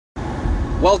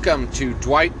Welcome to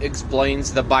Dwight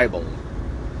Explains the Bible.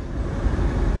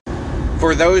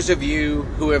 For those of you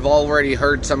who have already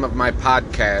heard some of my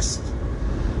podcasts,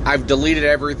 I've deleted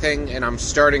everything and I'm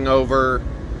starting over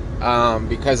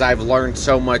because I've learned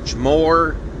so much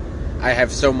more. I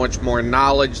have so much more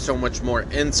knowledge, so much more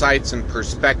insights and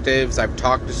perspectives. I've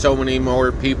talked to so many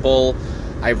more people.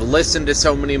 I've listened to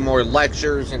so many more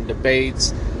lectures and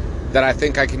debates that I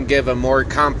think I can give a more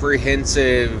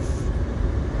comprehensive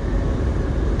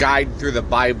guide through the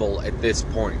Bible at this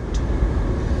point.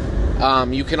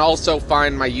 You can also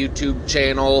find my YouTube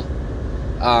channel,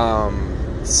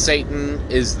 Satan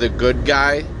is the Good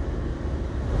Guy.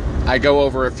 I go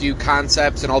over a few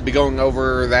concepts, and I'll be going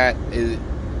over that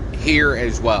here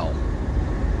as well.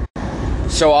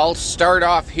 So I'll start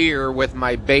off here with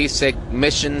my basic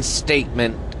mission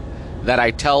statement that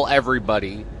I tell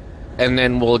everybody, and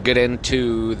then we'll get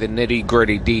into the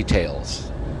nitty-gritty details.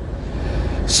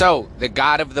 So, the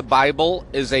God of the Bible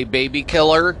is a baby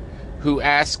killer who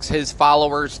asks his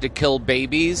followers to kill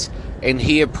babies, and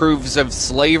he approves of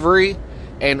slavery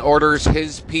and orders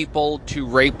his people to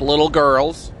rape little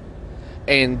girls.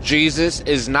 And Jesus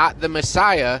is not the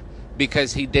Messiah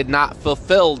because he did not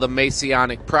fulfill the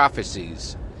Messianic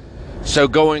prophecies. So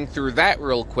going through that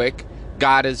real quick,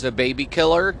 God is a baby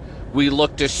killer. We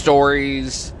look to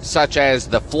stories such as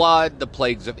the flood, the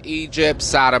plagues of Egypt,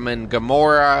 Sodom and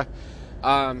Gomorrah.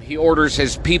 He orders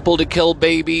his people to kill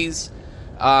babies.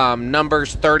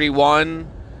 Numbers 31,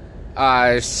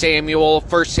 1 Samuel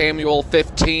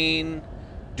 15,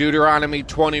 Deuteronomy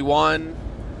 21.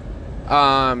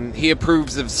 He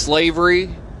approves of slavery.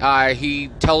 He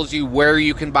tells you where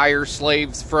you can buy your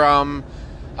slaves from,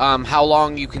 how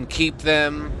long you can keep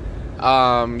them.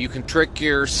 You can trick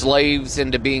your slaves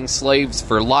into being slaves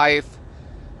for life.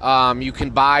 You can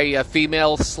buy a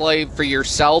female slave for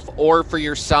yourself or for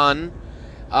your son.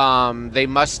 They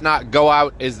must not go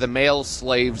out as the male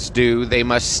slaves do. They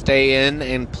must stay in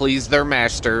and please their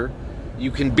master.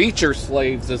 You can beat your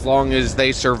slaves as long as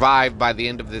they survive by the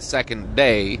end of the second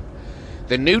day.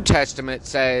 The New Testament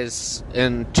says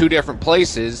in two different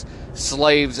places,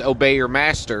 slaves obey your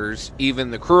masters,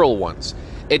 even the cruel ones.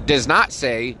 It does not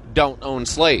say don't own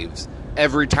slaves.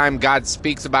 Every time God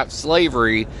speaks about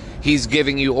slavery, he's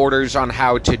giving you orders on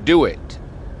how to do it,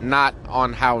 not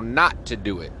on how not to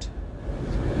do it.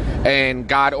 And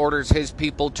God orders his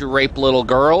people to rape little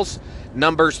girls.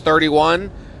 Numbers 31,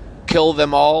 kill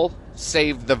them all,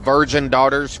 save the virgin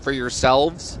daughters for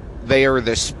yourselves. They are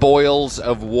the spoils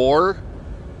of war.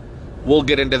 We'll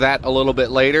get into that a little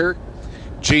bit later.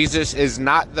 Jesus is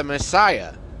not the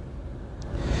Messiah.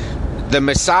 The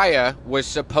Messiah was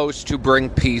supposed to bring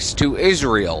peace to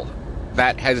Israel.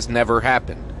 That has never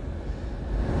happened.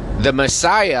 The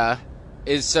Messiah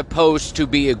is supposed to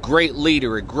be a great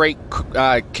leader, a great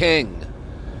king.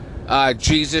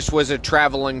 Jesus was a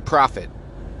traveling prophet.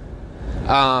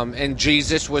 And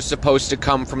Jesus was supposed to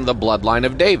come from the bloodline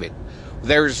of David.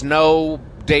 There's no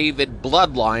David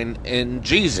bloodline in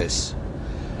Jesus.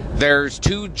 There's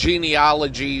two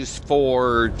genealogies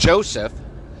for Joseph.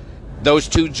 Those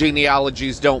two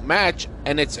genealogies don't match,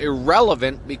 and it's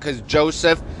irrelevant because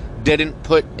Joseph didn't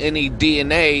put any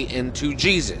DNA into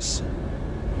Jesus.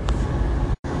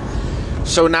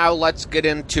 So now let's get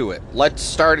into it. Let's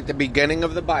start at the beginning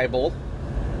of the Bible.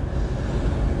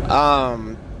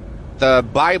 The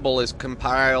Bible is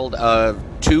compiled of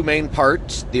two main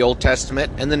parts, the Old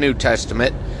Testament and the New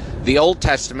Testament. The Old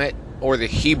Testament, or the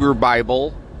Hebrew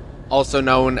Bible, also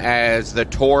known as the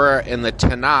Torah and the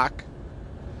Tanakh.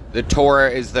 The Torah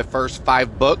is the first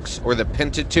 5 books, or the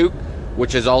Pentateuch,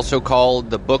 which is also called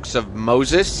the books of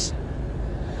Moses.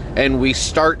 And we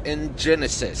start in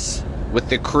Genesis with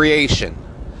the creation.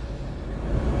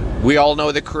 We all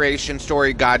know the creation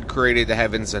story. God created the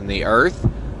heavens and the earth.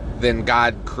 Then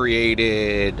God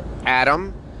created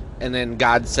Adam. And then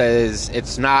God says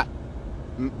it's not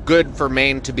good for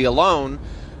man to be alone.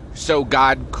 So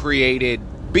God created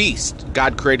beasts.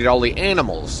 God created all the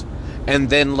animals. And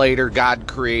then later God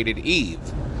created Eve.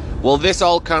 Well, this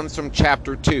all comes from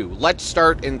chapter 2. Let's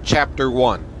start in chapter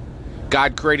 1.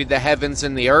 God created the heavens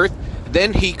and the earth.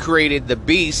 Then he created the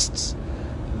beasts.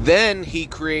 Then he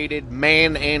created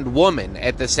man and woman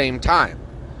at the same time.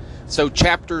 So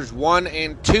chapters 1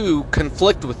 and 2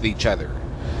 conflict with each other.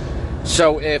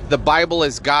 So if the Bible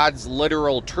is God's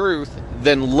literal truth,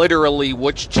 then literally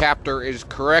which chapter is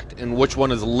correct and which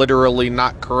one is literally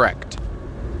not correct.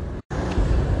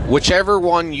 Whichever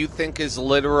one you think is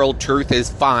literal truth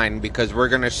is fine, because we're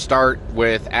going to start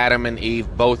with Adam and Eve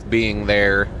both being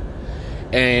there.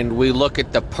 And we look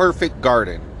at the perfect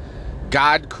garden.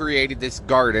 God created this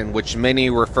garden, which many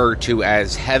refer to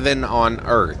as heaven on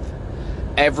earth.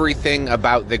 everything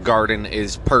about the garden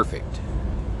is perfect.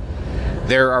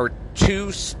 There are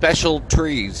two special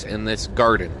trees in this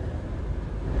garden.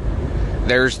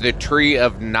 There's the tree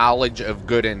of knowledge of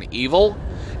good and evil,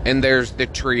 and there's the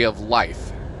tree of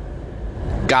life.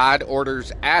 God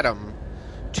orders Adam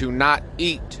to not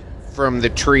eat from the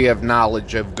tree of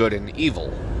knowledge of good and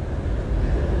evil.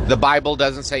 The Bible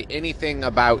doesn't say anything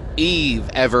about Eve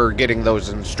ever getting those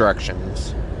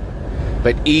instructions.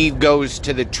 But Eve goes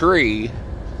to the tree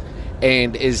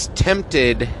and is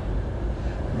tempted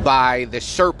by the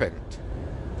serpent.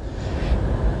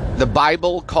 The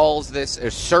Bible calls this a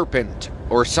serpent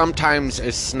or sometimes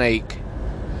a snake,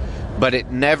 but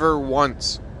it never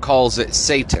once calls it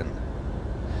Satan.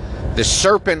 The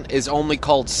serpent is only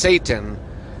called Satan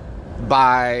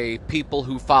by people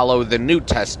who follow the New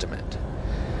Testament.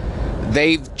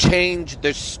 They've changed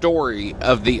the story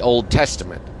of the Old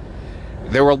Testament.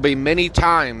 There will be many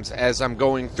times as I'm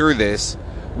going through this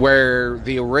where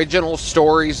the original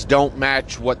stories don't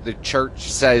match what the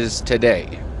church says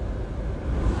today.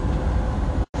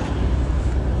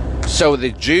 So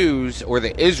the Jews, or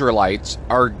the Israelites,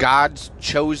 are God's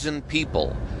chosen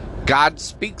people. God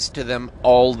speaks to them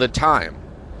all the time.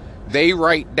 They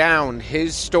write down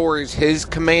His stories, His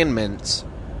commandments,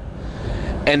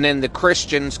 and then the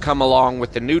Christians come along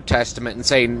with the New Testament and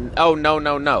say, oh,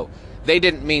 no. They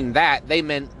didn't mean that. They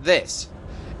meant this.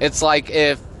 It's like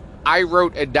if I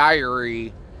wrote a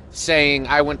diary saying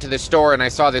I went to the store and I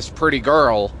saw this pretty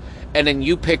girl, and then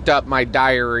you picked up my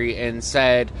diary and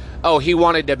said, oh, he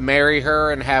wanted to marry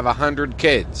her and have 100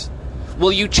 kids.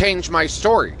 Well, you changed my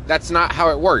story. That's not how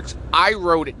it works. I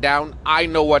wrote it down. I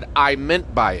know what I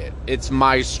meant by it. It's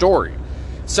my story.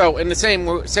 So in the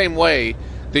same way,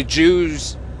 the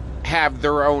Jews have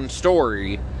their own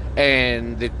story,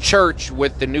 and the church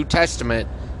with the New Testament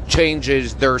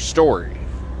changes their story.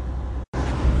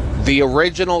 The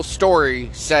original story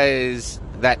says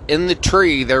that in the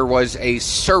tree there was a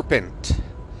serpent,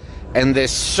 and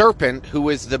this serpent, who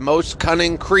is the most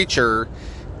cunning creature,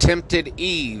 tempted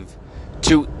Eve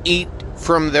to eat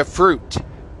from the fruit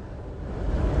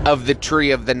of the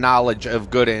tree of the knowledge of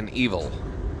good and evil.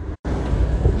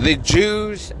 The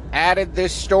Jews added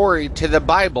this story to the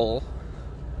Bible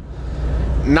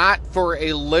not for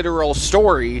a literal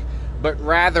story, but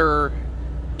rather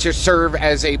to serve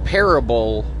as a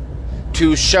parable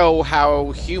to show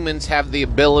how humans have the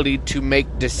ability to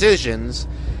make decisions,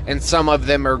 and some of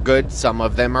them are good, some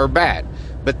of them are bad.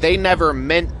 But they never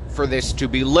meant for this to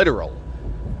be literal.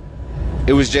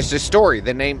 It was just a story.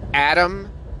 The name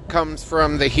Adam comes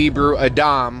from the Hebrew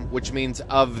Adam, which means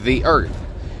of the earth.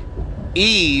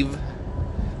 Eve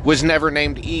was never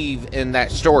named Eve in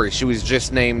that story. She was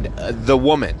just named the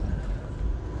woman.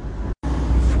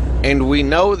 And we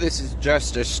know this is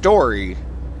just a story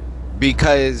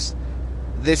because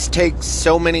this takes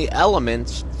so many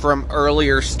elements from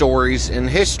earlier stories in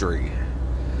history.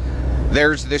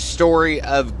 There's the story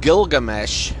of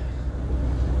Gilgamesh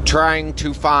trying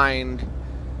to find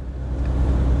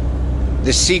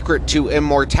the secret to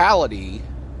immortality,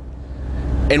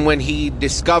 and when he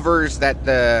discovers that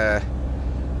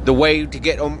the way to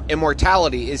get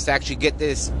immortality is to actually get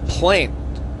this plant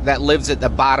that lives at the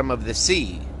bottom of the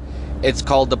sea. It's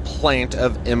called the plant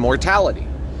of immortality.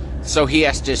 So he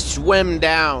has to swim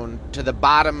down to the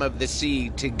bottom of the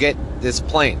sea to get this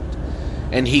plant.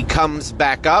 And he comes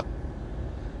back up,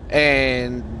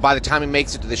 and by the time he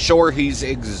makes it to the shore, he's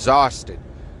exhausted.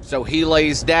 So he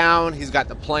lays down, he's got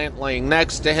the plant laying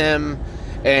next to him,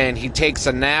 and he takes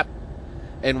a nap.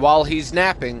 And while he's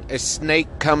napping, a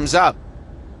snake comes up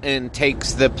and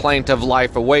takes the plant of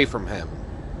life away from him.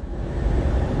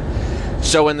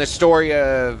 So in the story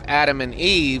of Adam and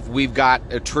Eve, we've got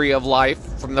a tree of life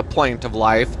from the plant of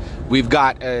life. We've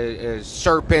got a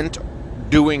serpent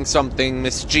doing something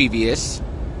mischievous.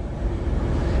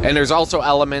 And there's also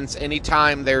elements,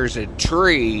 anytime there's a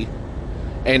tree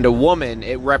and a woman,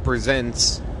 it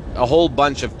represents a whole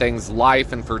bunch of things,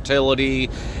 life and fertility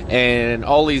and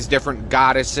all these different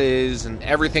goddesses and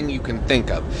everything you can think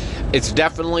of. It's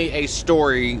definitely a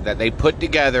story that they put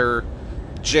together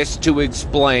just to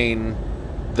explain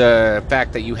the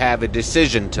fact that you have a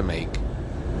decision to make.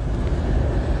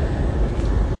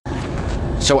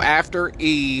 So after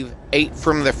Eve ate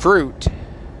from the fruit,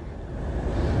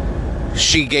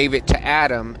 she gave it to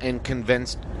Adam and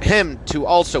convinced him to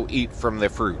also eat from the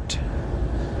fruit.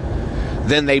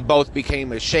 Then they both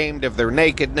became ashamed of their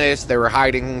nakedness. They were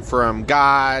hiding from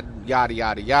God, yada,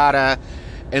 yada, yada.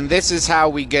 And this is how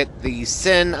we get the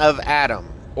sin of Adam,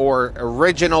 or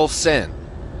original sin.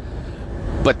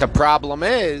 But the problem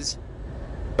is,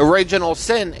 original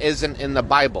sin isn't in the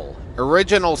Bible.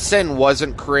 original sin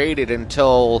wasn't created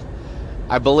until,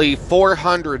 I believe,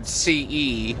 400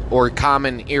 CE, or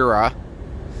Common Era.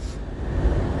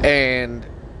 And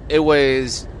it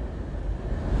was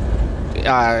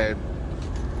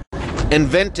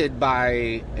invented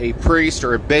by a priest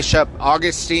or a bishop,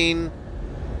 Augustine,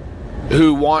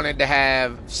 who wanted to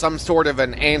have some sort of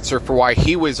an answer for why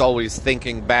he was always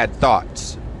thinking bad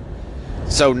thoughts.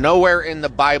 So nowhere in the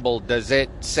Bible does it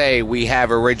say we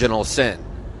have original sin.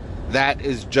 That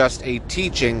is just a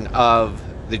teaching of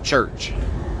the church.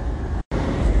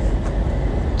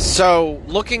 So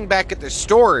looking back at the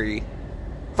story,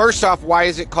 first off, why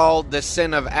is it called the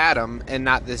sin of Adam and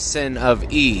not the sin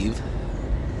of Eve?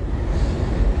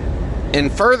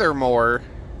 And furthermore,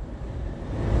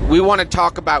 we want to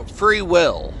talk about free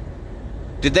will.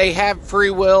 Did they have free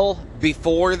will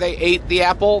before they ate the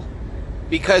apple?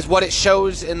 Because what it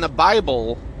shows in the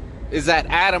Bible is that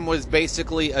Adam was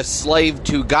basically a slave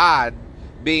to God,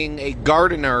 being a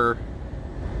gardener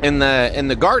in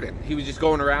the garden. He was just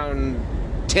going around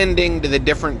tending to the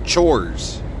different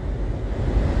chores.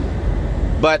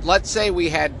 But let's say we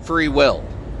had free will.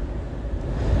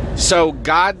 So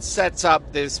God sets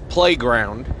up this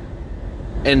playground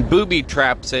and booby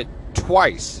traps it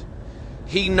twice.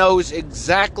 He knows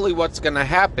exactly what's going to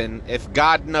happen. If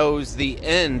God knows the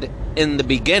end in the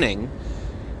beginning,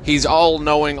 He's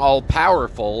all-knowing,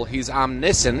 all-powerful. He's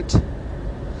omniscient.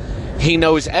 He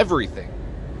knows everything.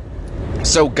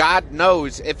 So God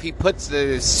knows if He puts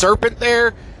the serpent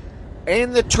there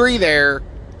and the tree there,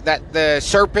 that the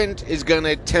serpent is going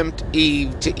to tempt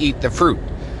Eve to eat the fruit.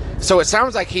 So it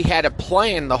sounds like He had a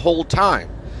plan the whole time,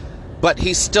 but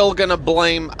He's still going to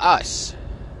blame us.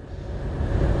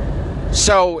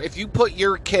 So if you put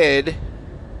your kid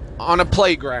on a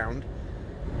playground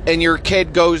and your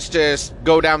kid goes to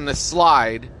go down the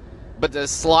slide, but the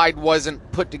slide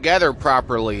wasn't put together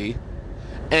properly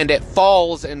and it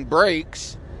falls and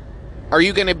breaks, are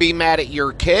you going to be mad at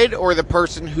your kid or the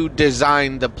person who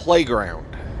designed the playground?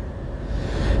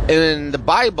 In the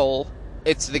Bible,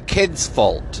 it's the kid's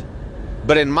fault.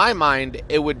 But in my mind,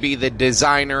 it would be the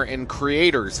designer and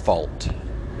creator's fault.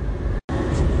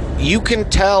 You can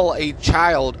tell a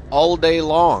child all day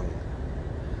long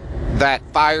that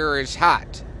fire is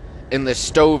hot and the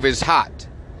stove is hot.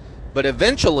 But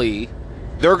eventually,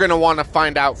 they're going to want to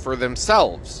find out for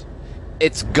themselves.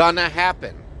 It's going to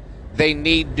happen. They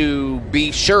need to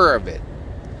be sure of it.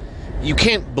 You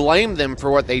can't blame them for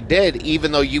what they did,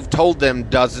 even though you've told them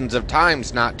dozens of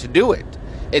times not to do it.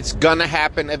 It's gonna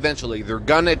happen eventually. They're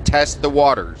gonna test the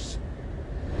waters.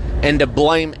 And to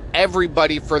blame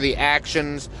everybody for the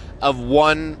actions of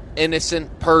one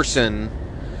innocent person.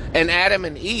 And Adam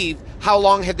and Eve, how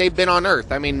long had they been on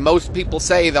Earth? I mean, most people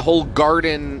say the whole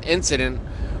garden incident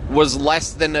was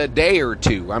less than a day or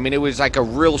two. I mean, it was like a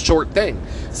real short thing.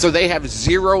 So they have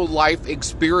zero life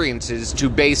experiences to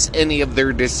base any of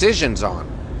their decisions on.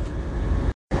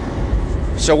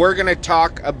 So we're going to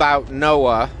talk about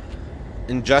Noah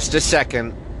in just a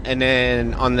second. And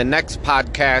then on the next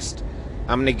podcast,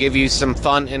 I'm going to give you some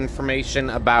fun information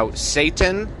about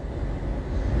Satan.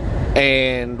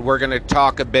 And we're going to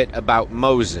talk a bit about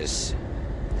Moses.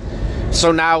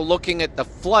 So now looking at the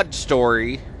flood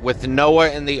story with Noah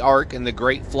and the ark and the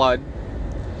great flood.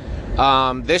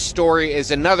 This story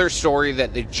is another story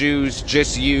that the Jews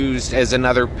just used as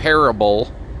another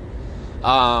parable.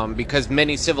 Because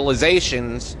many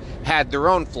civilizations had their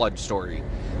own flood story.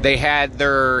 They had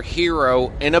their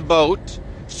hero in a boat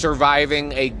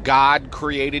surviving a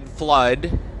God-created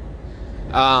flood,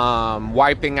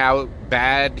 wiping out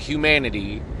bad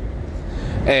humanity.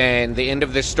 And the end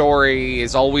of the story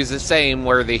is always the same,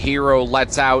 where the hero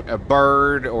lets out a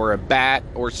bird or a bat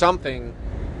or something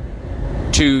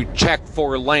to check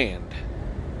for land.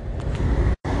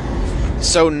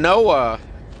 So Noah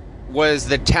was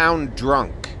the town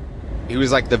drunk. He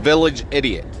was like the village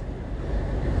idiot.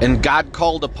 And God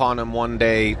called upon him one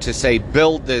day to say,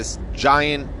 build this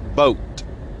giant boat.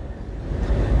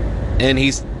 And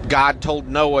God told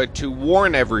Noah to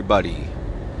warn everybody.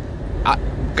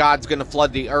 God's going to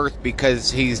flood the earth because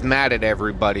He's mad at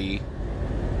everybody.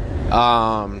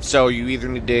 So you either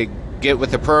need to get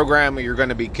with the program or you're going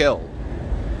to be killed.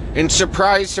 And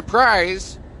surprise,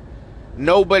 surprise,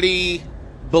 nobody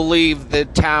believed the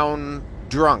town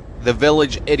drunk, the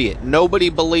village idiot. Nobody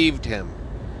believed him.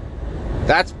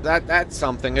 That's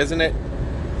something, isn't it?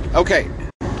 Okay.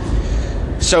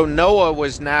 So Noah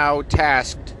was now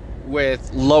tasked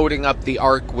with loading up the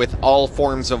ark with all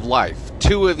forms of life.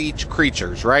 2 of each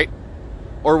creatures, right?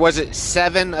 Or was it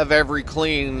 7 of every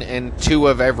clean and 2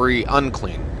 of every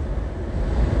unclean?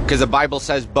 Because the Bible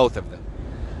says both of them.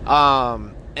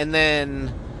 And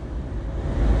then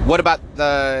What about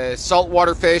the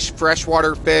saltwater fish,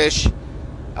 freshwater fish?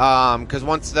 Because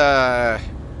once the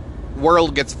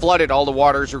world gets flooded, all the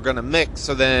waters are going to mix,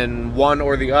 so then one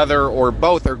or the other or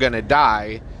both are going to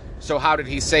die. So how did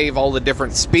he save all the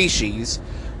different species?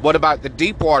 What about the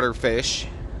deep water fish?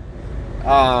 They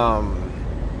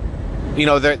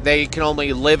can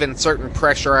only live in certain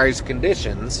pressurized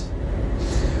conditions.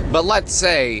 But let's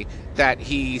say that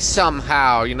he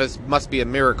somehow, this must be a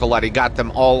miracle that he got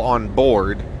them all on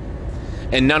board,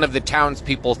 and none of the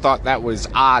townspeople thought that was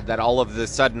odd, that all of a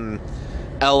sudden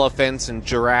elephants and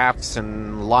giraffes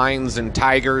and lions and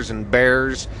tigers and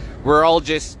bears were all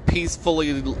just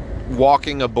peacefully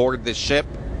walking aboard the ship.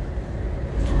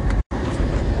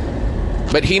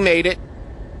 But he made it.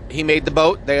 He made the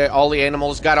boat. All the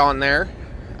animals got on there.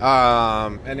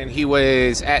 And then he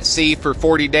was at sea for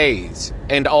 40 days.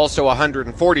 And also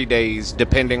 140 days,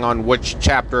 depending on which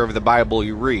chapter of the Bible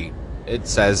you read. It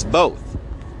says both.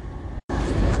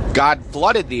 God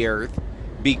flooded the earth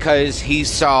because he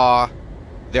saw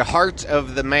the hearts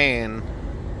of the man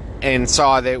and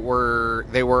saw that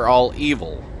they were all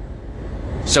evil.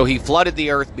 So he flooded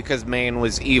the earth because man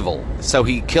was evil. So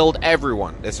he killed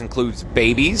everyone. This includes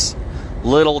babies,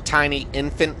 little tiny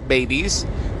infant babies,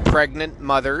 pregnant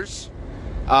mothers,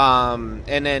 and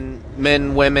then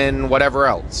men, women, whatever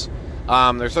else.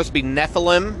 There's supposed to be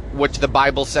Nephilim, which the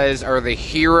Bible says are the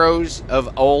heroes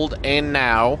of old and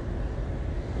now.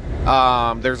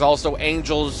 There's also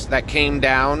angels that came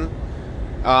down.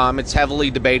 It's heavily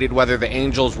debated whether the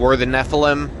angels were the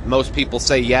Nephilim. Most people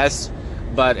say yes,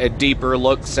 but a deeper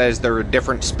look says they're a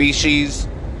different species.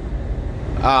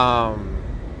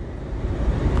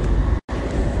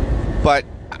 But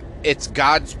it's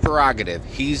God's prerogative.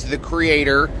 He's the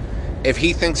creator. If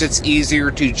he thinks it's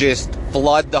easier to just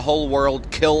flood the whole world,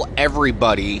 kill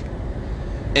everybody,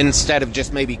 instead of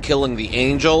just maybe killing the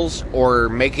angels or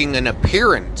making an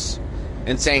appearance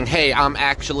and saying, hey, I'm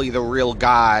actually the real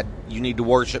God, you need to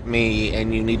worship me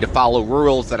and you need to follow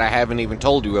rules that I haven't even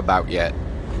told you about yet.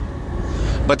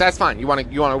 But that's fine. You want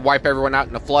to wipe everyone out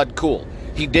in a flood? Cool.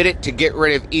 He did it to get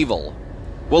rid of evil.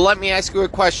 Well, let me ask you a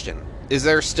question. Is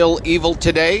there still evil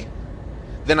today?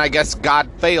 Then I guess God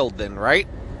failed then, right?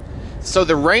 So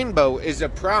the rainbow is a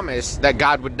promise that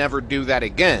God would never do that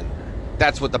again.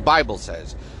 That's what the Bible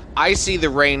says. I see the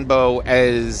rainbow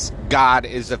as God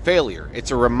is a failure.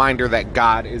 It's a reminder that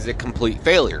God is a complete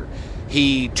failure.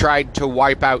 He tried to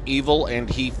wipe out evil and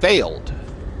he failed.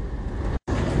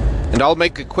 And I'll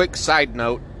make a quick side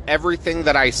note. Everything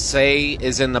that I say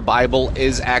is in the Bible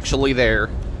is actually there.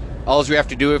 All you have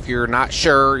to do, if you're not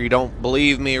sure, you don't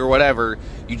believe me or whatever,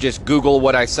 you just Google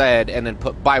what I said and then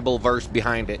put Bible verse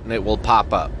behind it and it will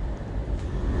pop up.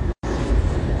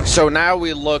 So now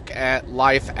we look at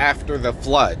life after the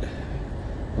flood,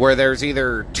 where there's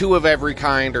either 2 of every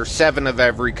kind or 7 of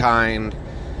every kind,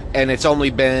 and it's only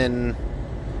been,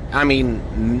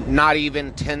 not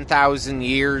even 10,000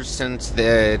 years since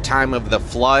the time of the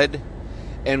flood,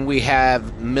 and we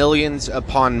have millions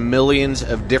upon millions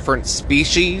of different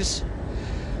species.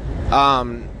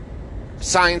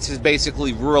 Science has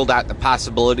basically ruled out the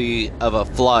possibility of a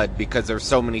flood because there's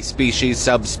so many species,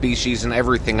 subspecies, and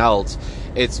everything else.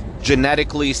 It's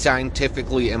genetically,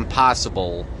 scientifically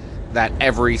impossible that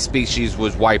every species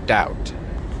was wiped out.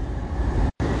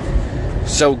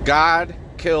 So God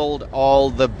killed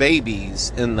all the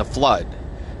babies in the flood.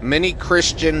 Many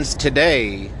Christians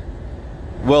today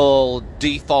will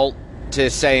default to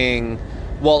saying,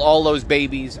 well, all those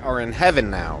babies are in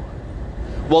heaven now.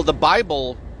 Well, the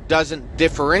Bible doesn't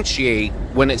differentiate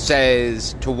when it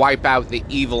says to wipe out the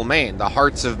evil man. The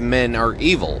hearts of men are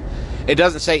evil. It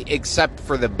doesn't say except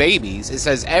for the babies. It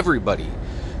says everybody.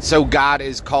 So God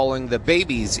is calling the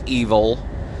babies evil,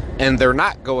 and they're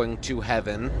not going to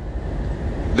heaven.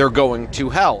 They're going to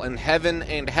hell. And heaven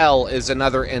and hell is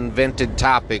another invented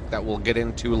topic that we'll get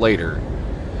into later.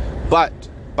 But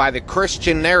by the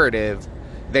Christian narrative,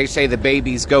 they say the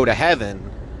babies go to heaven,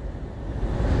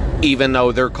 even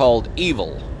though they're called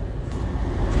evil.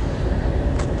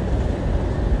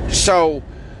 So,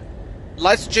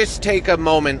 let's just take a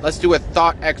moment. Let's do a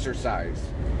thought exercise.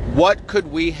 What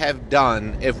could we have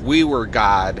done if we were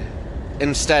God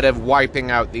instead of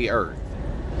wiping out the earth?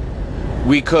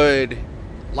 We could,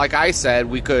 like I said,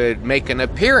 we could make an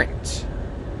appearance.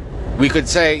 We could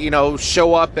say,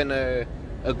 show up in a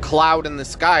cloud in the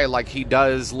sky like he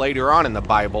does later on in the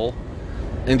Bible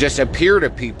and just appear to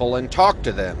people and talk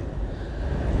to them.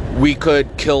 We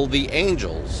could kill the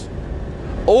angels.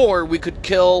 Or we could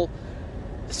kill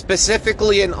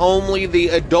specifically and only the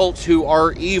adults who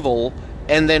are evil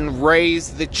and then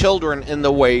raise the children in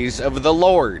the ways of the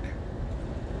Lord.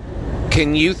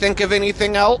 Can you think of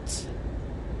anything else?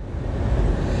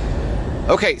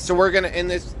 Okay, so we're going to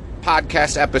end this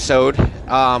podcast episode.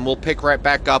 We'll pick right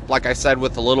back up, like I said,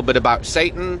 with a little bit about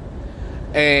Satan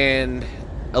and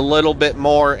a little bit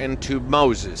more into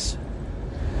Moses.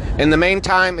 In the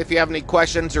meantime, if you have any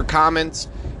questions or comments,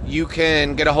 you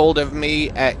can get a hold of me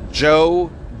at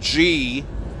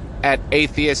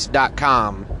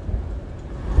joeg@atheist.com.